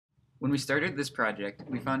When we started this project,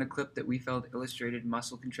 we found a clip that we felt illustrated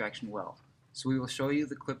muscle contraction well, so we will show you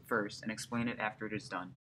the clip first and explain it after it is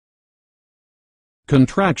done.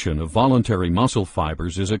 Contraction of voluntary muscle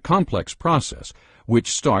fibers is a complex process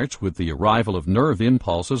which starts with the arrival of nerve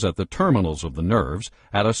impulses at the terminals of the nerves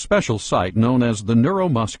at a special site known as the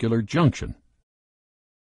neuromuscular junction.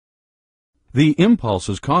 The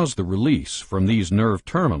impulses cause the release from these nerve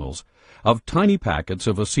terminals of tiny packets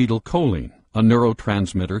of acetylcholine, a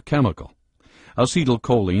neurotransmitter chemical.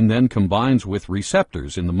 Acetylcholine then combines with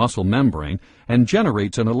receptors in the muscle membrane and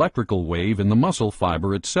generates an electrical wave in the muscle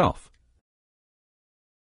fiber itself.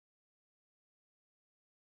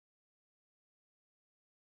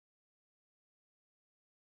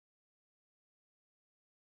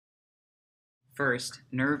 First,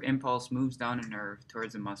 nerve impulse moves down a nerve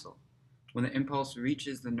towards a muscle. When the impulse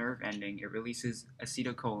reaches the nerve ending, it releases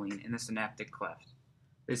acetylcholine in the synaptic cleft.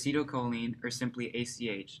 The acetylcholine, or simply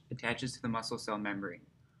ACH, attaches to the muscle cell membrane,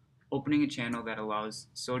 opening a channel that allows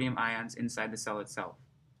sodium ions inside the cell itself.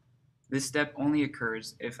 This step only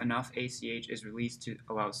occurs if enough ACH is released to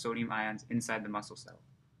allow sodium ions inside the muscle cell.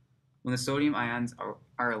 When the sodium ions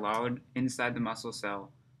are allowed inside the muscle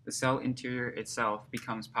cell, the cell interior itself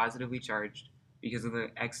becomes positively charged because of the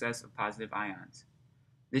excess of positive ions.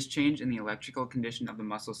 This change in the electrical condition of the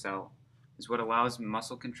muscle cell is what allows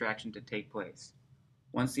muscle contraction to take place.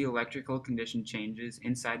 Once the electrical condition changes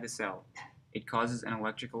inside the cell, it causes an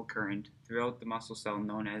electrical current throughout the muscle cell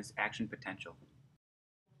known as action potential.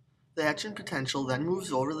 The action potential then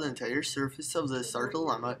moves over the entire surface of the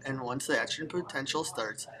sarcolemma, and once the action potential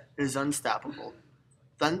starts, it is unstoppable.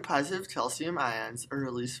 Then positive calcium ions are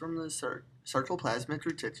released from the sarcoplasmic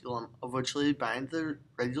reticulum, of which they bind the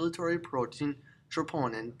regulatory protein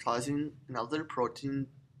troponin, causing another protein,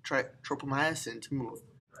 tropomyosin, to move.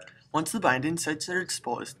 Once the binding sites are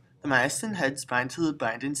exposed, the myosin heads bind to the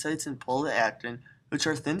binding sites and pull the actin, which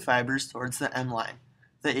are thin fibers, towards the M line.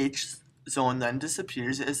 The H zone then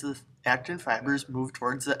disappears as the actin fibers move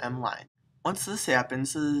towards the M line. Once this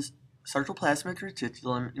happens, the sarcoplasmic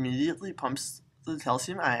reticulum immediately pumps the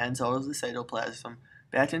calcium ions out of the cytoplasm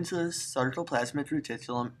back into the sarcoplasmic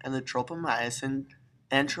reticulum, and the tropomyosin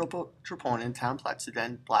and troponin complex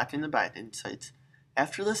again, blocking the binding sites.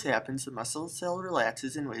 After this happens, the muscle cell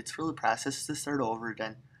relaxes and waits for the process to start over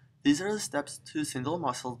again. These are the steps to single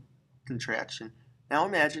muscle contraction. Now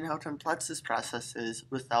imagine how complex this process is,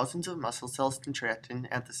 with thousands of muscle cells contracting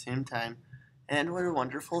at the same time, and what a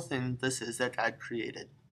wonderful thing this is that God created.